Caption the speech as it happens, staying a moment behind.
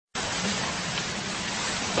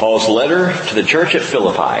Paul's letter to the church at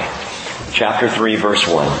Philippi, chapter 3, verse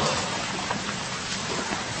 1.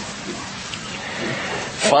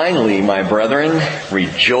 Finally, my brethren,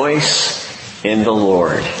 rejoice in the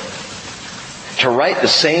Lord. To write the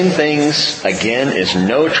same things again is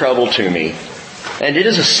no trouble to me, and it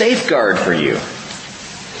is a safeguard for you.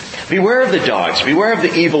 Beware of the dogs, beware of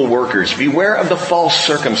the evil workers, beware of the false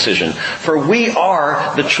circumcision, for we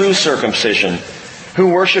are the true circumcision,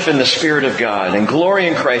 who worship in the Spirit of God and glory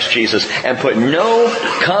in Christ Jesus and put no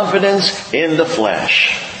confidence in the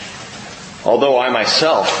flesh. Although I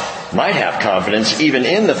myself might have confidence even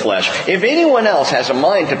in the flesh, if anyone else has a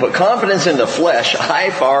mind to put confidence in the flesh,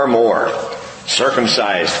 I far more.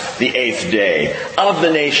 Circumcised the 8th day, of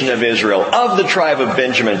the nation of Israel, of the tribe of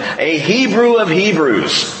Benjamin, a Hebrew of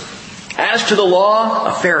Hebrews. As to the law,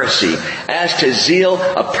 a Pharisee. As to zeal,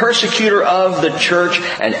 a persecutor of the church.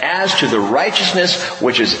 And as to the righteousness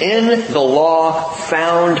which is in the law,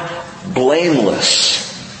 found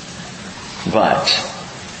blameless. But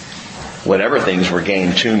whatever things were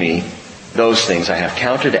gained to me, those things I have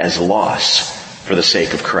counted as loss for the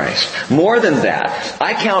sake of Christ. More than that,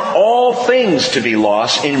 I count all things to be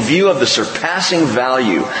loss in view of the surpassing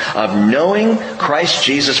value of knowing Christ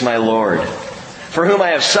Jesus my Lord, for whom I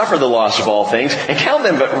have suffered the loss of all things, and count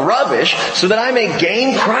them but rubbish, so that I may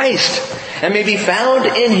gain Christ, and may be found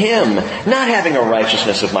in Him, not having a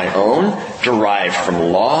righteousness of my own, derived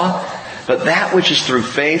from law, but that which is through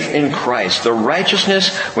faith in Christ, the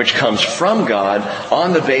righteousness which comes from God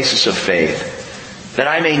on the basis of faith, that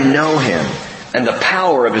I may know Him, and the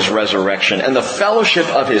power of His resurrection, and the fellowship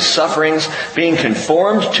of His sufferings, being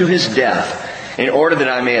conformed to His death, in order that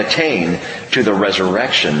I may attain to the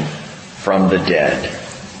resurrection from the dead.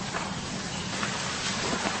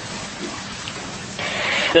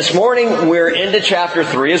 This morning we're into chapter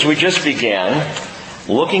 3 as we just began,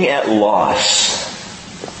 looking at loss.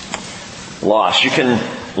 Loss. You can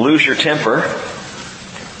lose your temper.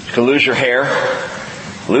 You can lose your hair.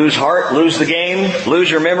 Lose heart. Lose the game. Lose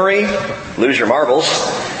your memory. Lose your marbles.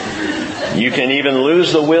 You can even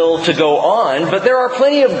lose the will to go on, but there are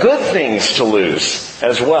plenty of good things to lose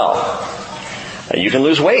as well. You can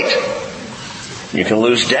lose weight. You can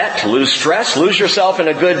lose debt, lose stress, lose yourself in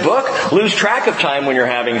a good book, lose track of time when you're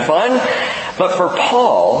having fun. But for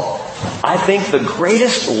Paul, I think the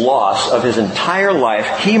greatest loss of his entire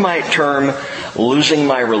life, he might term losing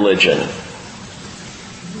my religion.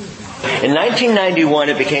 In 1991,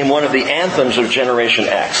 it became one of the anthems of Generation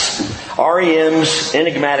X. REM's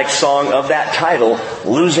enigmatic song of that title,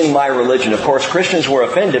 Losing My Religion. Of course, Christians were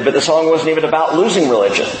offended, but the song wasn't even about losing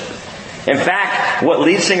religion. In fact, what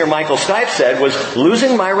lead singer Michael Stipe said was,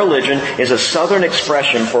 losing my religion is a southern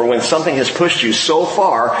expression for when something has pushed you so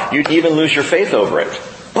far, you'd even lose your faith over it.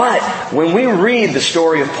 But when we read the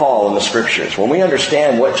story of Paul in the Scriptures, when we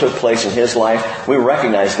understand what took place in his life, we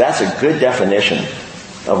recognize that's a good definition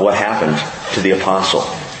of what happened to the apostle.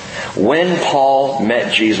 When Paul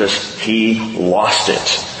met Jesus, he lost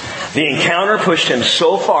it. The encounter pushed him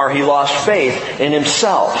so far, he lost faith in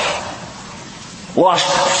himself.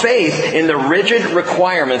 Lost faith in the rigid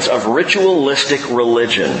requirements of ritualistic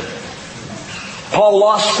religion. Paul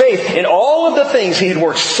lost faith in all of the things he had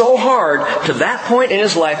worked so hard to that point in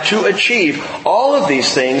his life to achieve. All of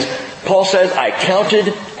these things, Paul says, I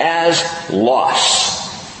counted as loss.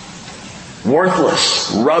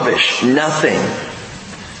 Worthless, rubbish, nothing.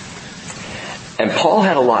 And Paul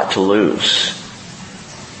had a lot to lose.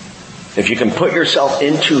 If you can put yourself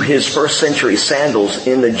into his first century sandals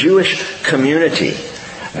in the Jewish community,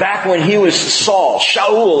 back when he was Saul,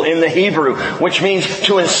 Shaul in the Hebrew, which means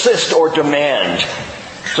to insist or demand.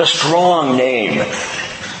 It's a strong name.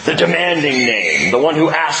 The demanding name. The one who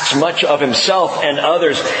asks much of himself and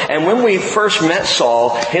others. And when we first met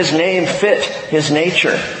Saul, his name fit his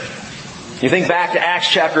nature. You think back to Acts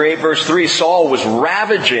chapter 8 verse 3, Saul was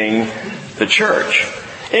ravaging the church.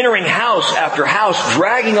 Entering house after house,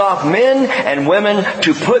 dragging off men and women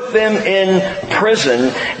to put them in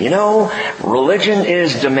prison. You know, religion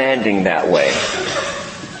is demanding that way.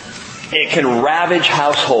 It can ravage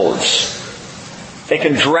households. It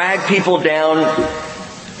can drag people down.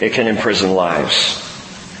 It can imprison lives.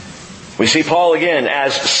 We see Paul again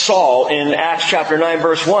as Saul in Acts chapter 9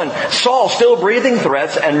 verse 1. Saul, still breathing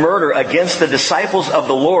threats and murder against the disciples of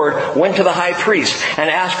the Lord, went to the high priest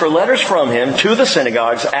and asked for letters from him to the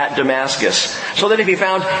synagogues at Damascus, so that if he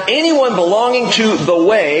found anyone belonging to the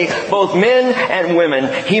way, both men and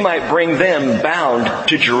women, he might bring them bound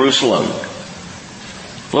to Jerusalem.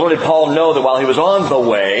 Little did Paul know that while he was on the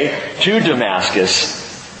way to Damascus,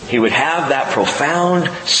 he would have that profound,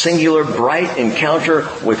 singular, bright encounter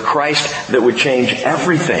with Christ that would change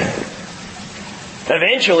everything.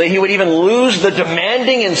 Eventually, he would even lose the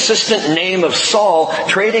demanding, insistent name of Saul,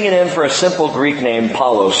 trading it in for a simple Greek name,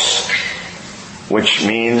 Paulos, which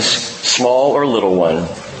means small or little one.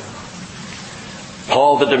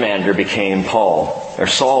 Paul the demander became Paul, or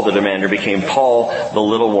Saul the demander became Paul the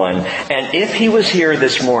little one. And if he was here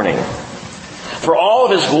this morning, for all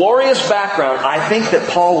of his glorious background, I think that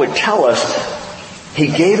Paul would tell us he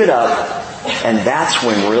gave it up, and that's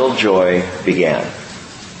when real joy began.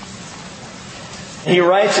 He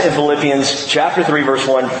writes in Philippians chapter 3, verse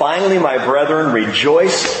 1, "Finally, my brethren,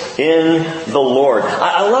 rejoice in the Lord."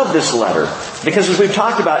 I love this letter because, as we've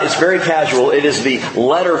talked about, it's very casual. It is the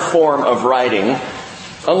letter form of writing.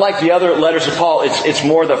 Unlike the other letters of Paul, it's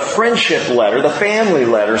more the friendship letter, the family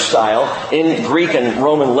letter style in Greek and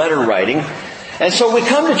Roman letter writing. And so we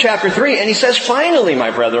come to chapter 3 and he says, "Finally,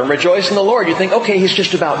 my brethren, rejoice in the Lord." You think, okay, he's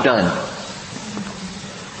just about done.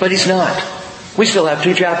 But he's not. We still have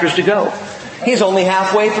 2 chapters to go. He's only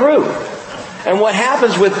halfway through. And what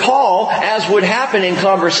happens with Paul, as would happen in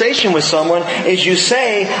conversation with someone, is you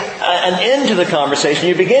say an end to the conversation.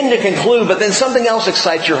 You begin to conclude, but then something else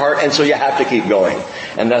excites your heart, and so you have to keep going.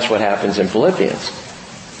 And that's what happens in Philippians.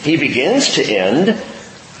 He begins to end,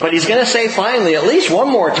 but he's going to say finally at least one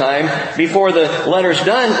more time before the letter's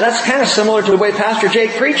done. That's kind of similar to the way Pastor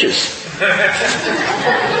Jake preaches.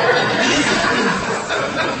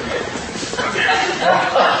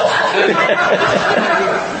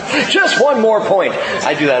 Just one more point.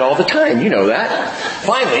 I do that all the time. You know that.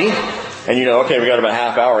 Finally, and you know, okay, we got about a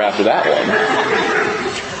half hour after that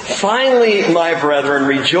one. "Finally, my brethren,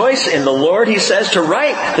 rejoice in the Lord." He says to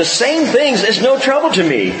write the same things is no trouble to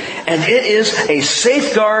me, and it is a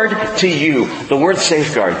safeguard to you. The word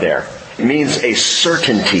safeguard there means a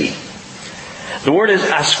certainty. The word is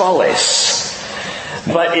asphales,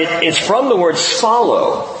 but it's from the word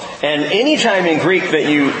sphalo. And any time in Greek that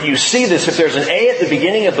you see this, if there's an A at the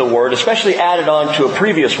beginning of the word, especially added on to a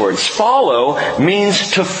previous word, sphalo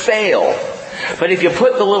means to fail. But if you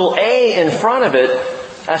put the little A in front of it,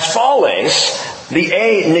 asphales, the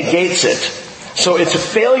A negates it. So it's a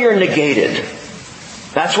failure negated.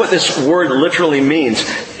 That's what this word literally means.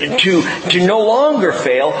 To no longer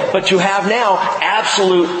fail, but to have now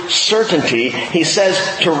absolute certainty. He says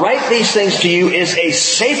to write these things to you is a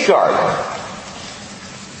safeguard.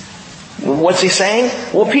 What's he saying?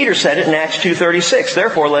 Well, Peter said it in Acts 2:36.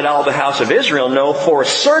 "Therefore let all the house of Israel know for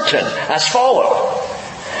certain, as follow,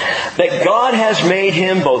 that God has made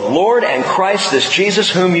him both Lord and Christ, this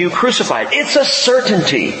Jesus whom you crucified." It's a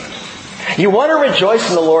certainty. You want to rejoice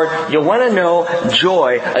in the Lord. You want to know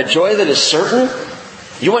joy, a joy that is certain.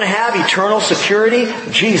 You want to have eternal security.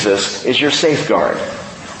 Jesus is your safeguard,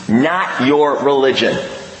 not your religion.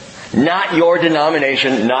 Not your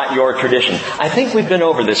denomination, not your tradition. I think we've been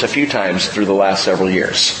over this a few times through the last several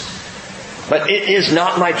years. But it is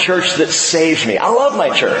not my church that saves me. I love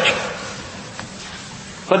my church.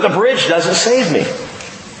 But the bridge doesn't save me.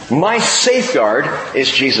 My safeguard is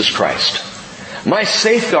Jesus Christ. My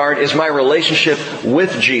safeguard is my relationship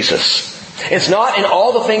with Jesus. It's not in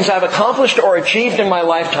all the things I've accomplished or achieved in my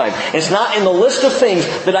lifetime. It's not in the list of things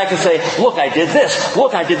that I can say, look, I did this.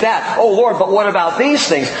 Look, I did that. Oh, Lord, but what about these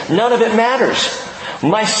things? None of it matters.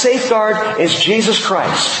 My safeguard is Jesus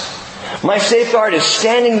Christ. My safeguard is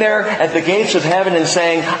standing there at the gates of heaven and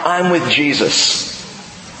saying, I'm with Jesus.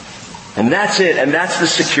 And that's it. And that's the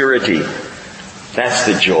security. That's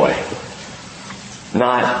the joy.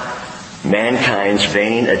 Not mankind's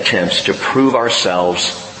vain attempts to prove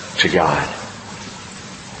ourselves to God.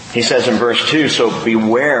 He says in verse 2, so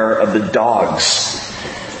beware of the dogs.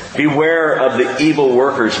 Beware of the evil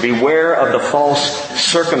workers. Beware of the false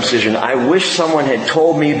circumcision. I wish someone had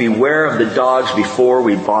told me beware of the dogs before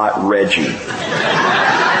we bought Reggie.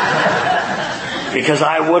 Because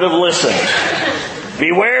I would have listened.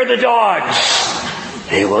 Beware the dogs.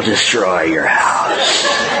 They will destroy your house.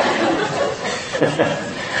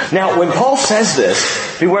 Now, when Paul says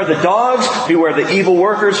this, beware the dogs, beware the evil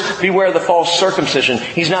workers, beware the false circumcision,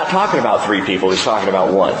 he's not talking about 3 people, he's talking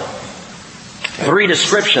about 1. 3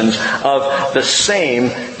 descriptions of the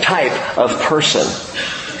same type of person.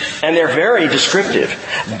 And they're very descriptive.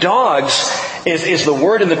 Dogs is the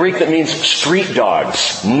word in the Greek that means street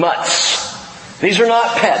dogs, mutts. These are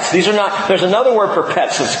not pets. There's another word for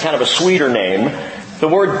pets that's kind of a sweeter name. The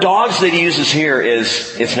word dogs that he uses here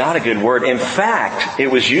it's not a good word. In fact, it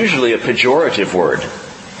was usually a pejorative word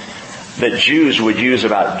that Jews would use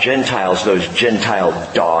about Gentiles, those Gentile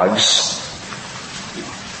dogs.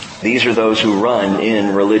 These are those who run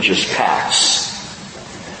in religious packs.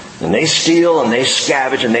 And they steal and they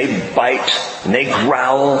scavenge and they bite and they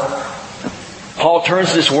growl. Paul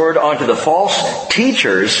turns this word onto the false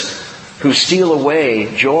teachers who steal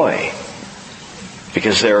away joy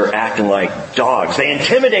because they're acting like dogs. They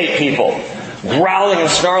intimidate people, growling and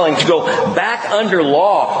snarling to go back under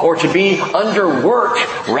law or to be under work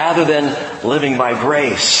rather than living by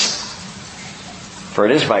grace. For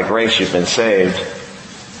it is by grace you've been saved,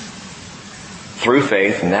 through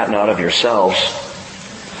faith, and that not of yourselves.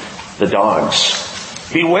 The dogs.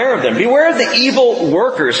 Beware of them. Beware of the evil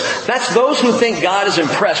workers. That's those who think God is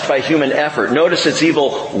impressed by human effort. Notice it's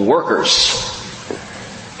evil workers.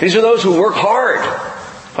 These are those who work hard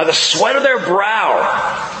by the sweat of their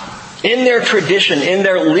brow, in their tradition, in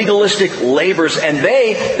their legalistic labors, and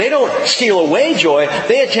they don't steal away joy.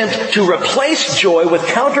 They attempt to replace joy with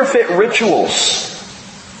counterfeit rituals.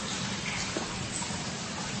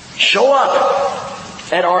 Show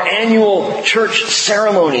up at our annual church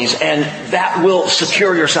ceremonies and that will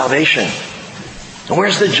secure your salvation. And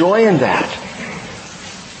where's the joy in that?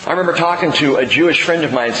 I remember talking to a Jewish friend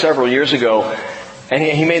of mine several years ago, and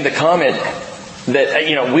he made the comment that,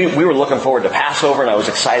 we were looking forward to Passover, and I was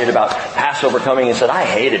excited about Passover coming. He said, I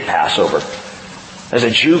hated Passover. As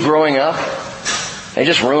a Jew growing up, they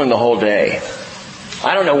just ruined the whole day.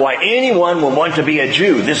 I don't know why anyone would want to be a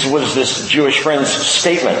Jew. This was this Jewish friend's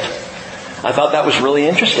statement. I thought that was really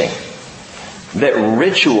interesting. That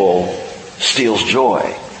ritual steals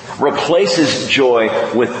joy, replaces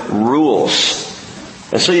joy with rules.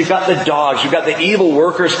 And so you've got the dogs, you've got the evil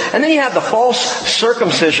workers, and then you have the false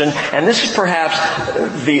circumcision, and this is perhaps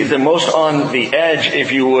the most on the edge,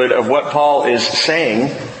 if you would, of what Paul is saying.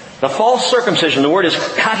 The false circumcision, the word is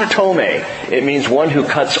katatome. It means one who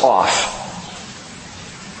cuts off.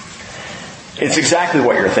 It's exactly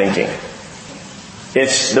what you're thinking.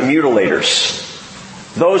 It's the mutilators.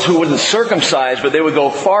 Those who wouldn't circumcise, but they would go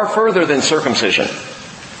far further than circumcision.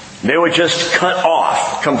 They would just cut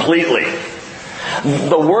off completely.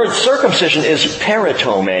 The word circumcision is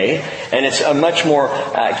peritome, and it's a much more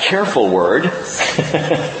careful word.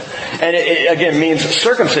 And it again means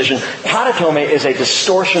circumcision. Katatome is a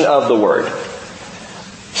distortion of the word.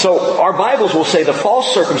 So our Bibles will say the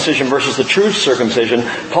false circumcision versus the true circumcision.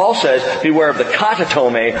 Paul says, beware of the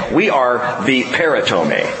katatome, we are the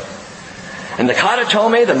peritome. And the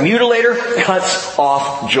katatome, the mutilator, cuts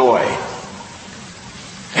off joy.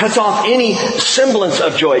 Cuts off any semblance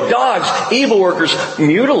of joy. Dogs, evil workers,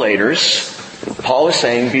 mutilators. Paul is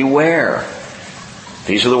saying, beware.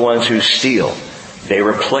 These are the ones who steal. They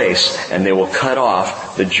replace and they will cut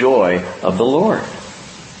off the joy of the Lord.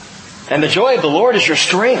 And the joy of the Lord is your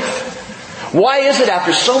strength. Why is it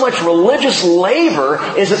after so much religious labor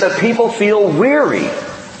is it that people feel weary?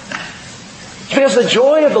 It's because the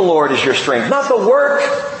joy of the Lord is your strength. Not the work,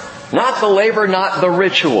 not the labor, not the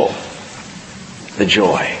ritual. The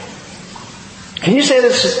joy. Can you say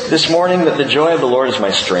this morning that the joy of the Lord is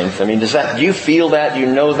my strength? I mean, do you feel that? Do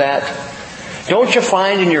you know that? Don't you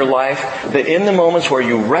find in your life that in the moments where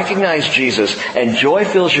you recognize Jesus and joy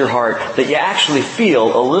fills your heart, that you actually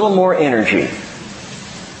feel a little more energy?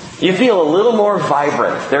 You feel a little more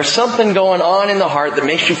vibrant. There's something going on in the heart that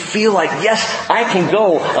makes you feel like, yes, I can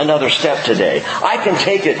go another step today. I can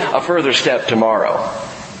take it a further step tomorrow.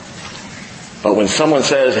 But when someone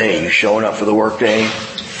says, hey, you showing up for the workday?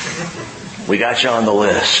 We got you on the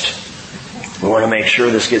list. We want to make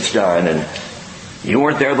sure this gets done, and you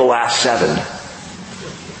weren't there the last 7.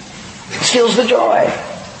 It steals the joy.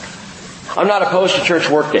 I'm not opposed to church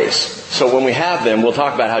work days. So when we have them, we'll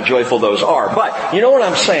talk about how joyful those are. But you know what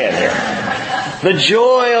I'm saying here. The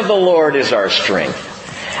joy of the Lord is our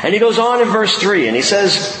strength. And he goes on in verse 3 and he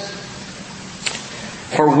says,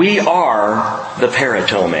 for we are the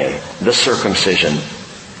peritome, the circumcision,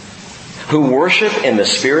 who worship in the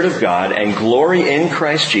Spirit of God and glory in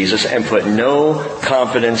Christ Jesus and put no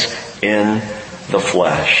confidence in the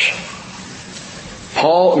flesh.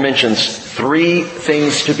 Paul mentions 3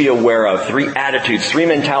 things to be aware of, 3 attitudes, 3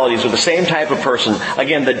 mentalities of the same type of person.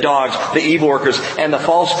 Again, the dogs, the evil workers, and the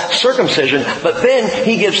false circumcision. But then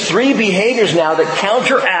he gives 3 behaviors now that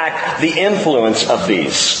counteract the influence of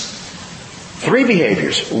these. 3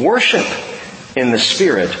 behaviors. Worship in the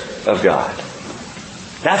Spirit of God.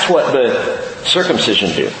 That's what the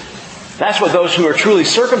circumcision do. That's what those who are truly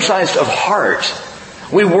circumcised of heart.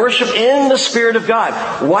 We worship in the Spirit of God.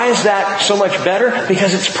 Why is that so much better?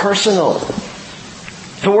 Because it's personal.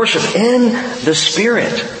 To worship in the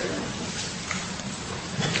Spirit.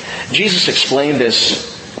 Jesus explained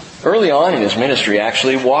this early on in His ministry,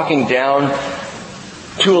 actually, walking down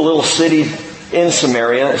to a little city in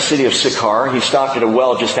Samaria, a city of Sychar. He stopped at a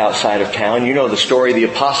well just outside of town. You know the story. The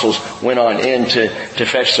apostles went on in to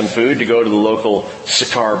fetch some food, to go to the local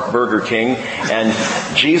Sychar Burger King. And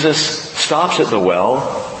Jesus stops at the well.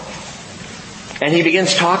 And he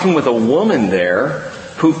begins talking with a woman there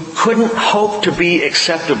who couldn't hope to be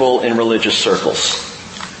acceptable in religious circles.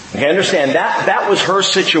 Okay, understand, that was her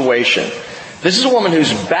situation. This is a woman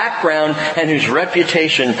whose background and whose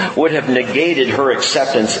reputation would have negated her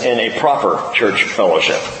acceptance in a proper church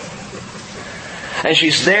fellowship. And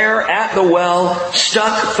she's there at the well,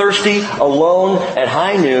 stuck, thirsty, alone at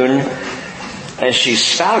high noon, and she's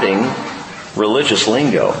spouting religious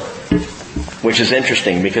lingo. Which is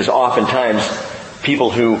interesting because oftentimes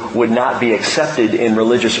people who would not be accepted in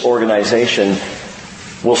religious organization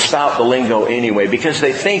will spout the lingo anyway because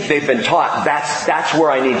they think they've been taught that's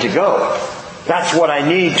where I need to go. That's what I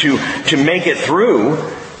need to make it through.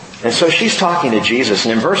 And so she's talking to Jesus.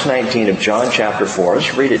 And in verse 19 of John chapter 4,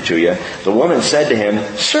 let's read it to you. The woman said to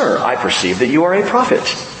him, "Sir, I perceive that you are a prophet.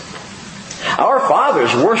 Our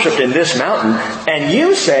fathers worshipped in this mountain, and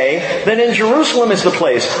you say that in Jerusalem is the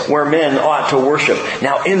place where men ought to worship."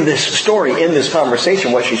 Now in this story, in this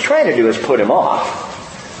conversation, what she's trying to do is put him off.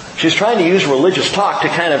 She's trying to use religious talk to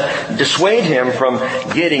kind of dissuade him from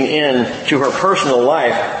getting into her personal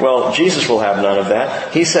life. Well, Jesus will have none of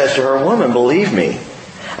that. He says to her, "Woman, believe me,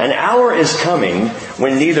 an hour is coming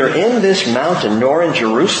when neither in this mountain nor in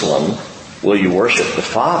Jerusalem will you worship the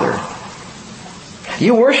Father.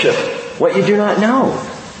 You worship what you do not know.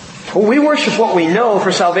 Well, we worship what we know,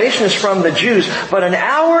 for salvation is from the Jews. But an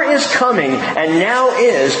hour is coming, and now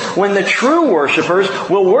is, when the true worshipers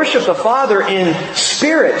will worship the Father in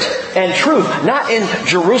spirit and truth, not in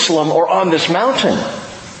Jerusalem or on this mountain.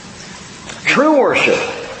 True worship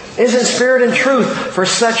is in spirit and truth. For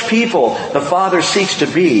such people, the Father seeks to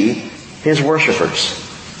be His worshipers.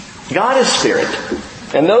 God is spirit,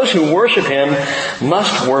 and those who worship Him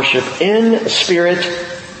must worship in spirit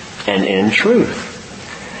and in truth.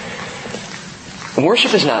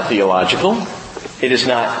 Worship is not theological. It is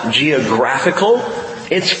not geographical.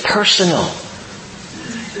 It's personal.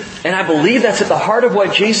 And I believe that's at the heart of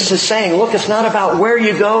what Jesus is saying. Look, it's not about where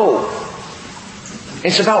you go.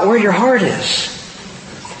 It's about where your heart is.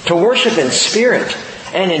 To worship in spirit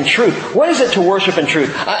and in truth. What is it to worship in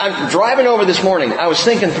truth? I'm driving over this morning. I was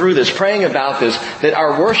thinking through this, praying about this, that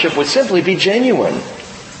our worship would simply be genuine.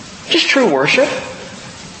 Just true worship.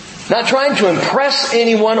 Not trying to impress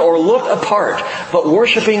anyone or look apart, but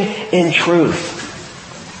worshiping in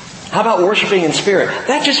truth. How about worshiping in spirit?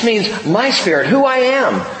 That just means my spirit, who I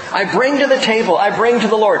am. I bring to the table, I bring to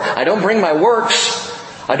the Lord. I don't bring my works.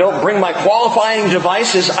 I don't bring my qualifying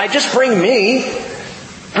devices. I just bring me.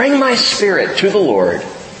 Bring my spirit to the Lord.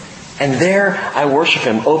 And there I worship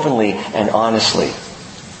Him openly and honestly.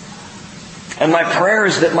 And my prayer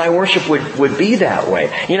is that my worship would be that way.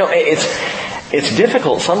 You know, it's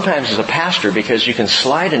difficult sometimes as a pastor because you can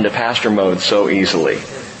slide into pastor mode so easily.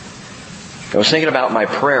 I was thinking about my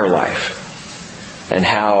prayer life and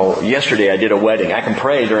how yesterday I did a wedding. I can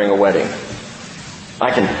pray during a wedding.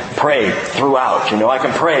 I can pray throughout. I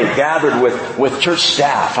can pray gathered with church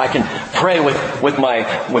staff. I can pray with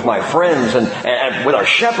my friends and with our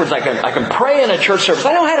shepherds. I can pray in a church service.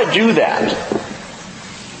 I know how to do that.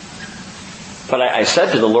 But I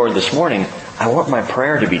said to the Lord this morning, I want my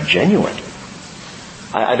prayer to be genuine.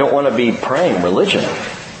 I don't want to be praying religion.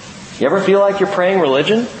 You ever feel like you're praying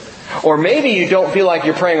religion? Or maybe you don't feel like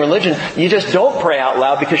you're praying religion. You just don't pray out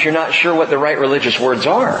loud because you're not sure what the right religious words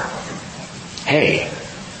are. Hey,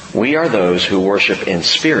 we are those who worship in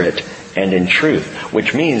spirit and in truth,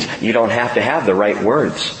 which means you don't have to have the right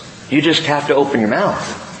words. You just have to open your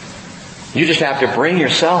mouth. You just have to bring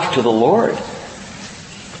yourself to the Lord.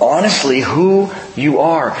 Honestly, who you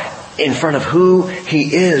are in front of who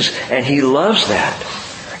He is, and He loves that.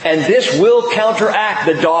 And this will counteract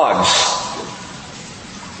the dogs.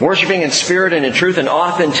 Worshiping in spirit and in truth and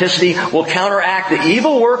authenticity will counteract the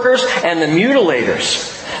evil workers and the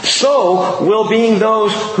mutilators. So will being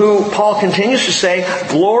those who, Paul continues to say,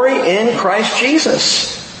 glory in Christ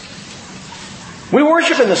Jesus. We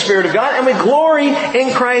worship in the Spirit of God and we glory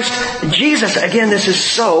in Christ Jesus. Again, this is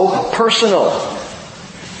so personal.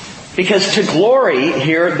 Because to glory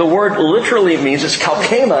here, the word literally means, it's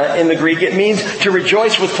kalkema in the Greek, it means to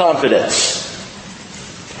rejoice with confidence.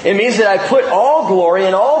 It means that I put all glory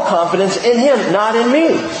and all confidence in Him, not in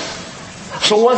me. So once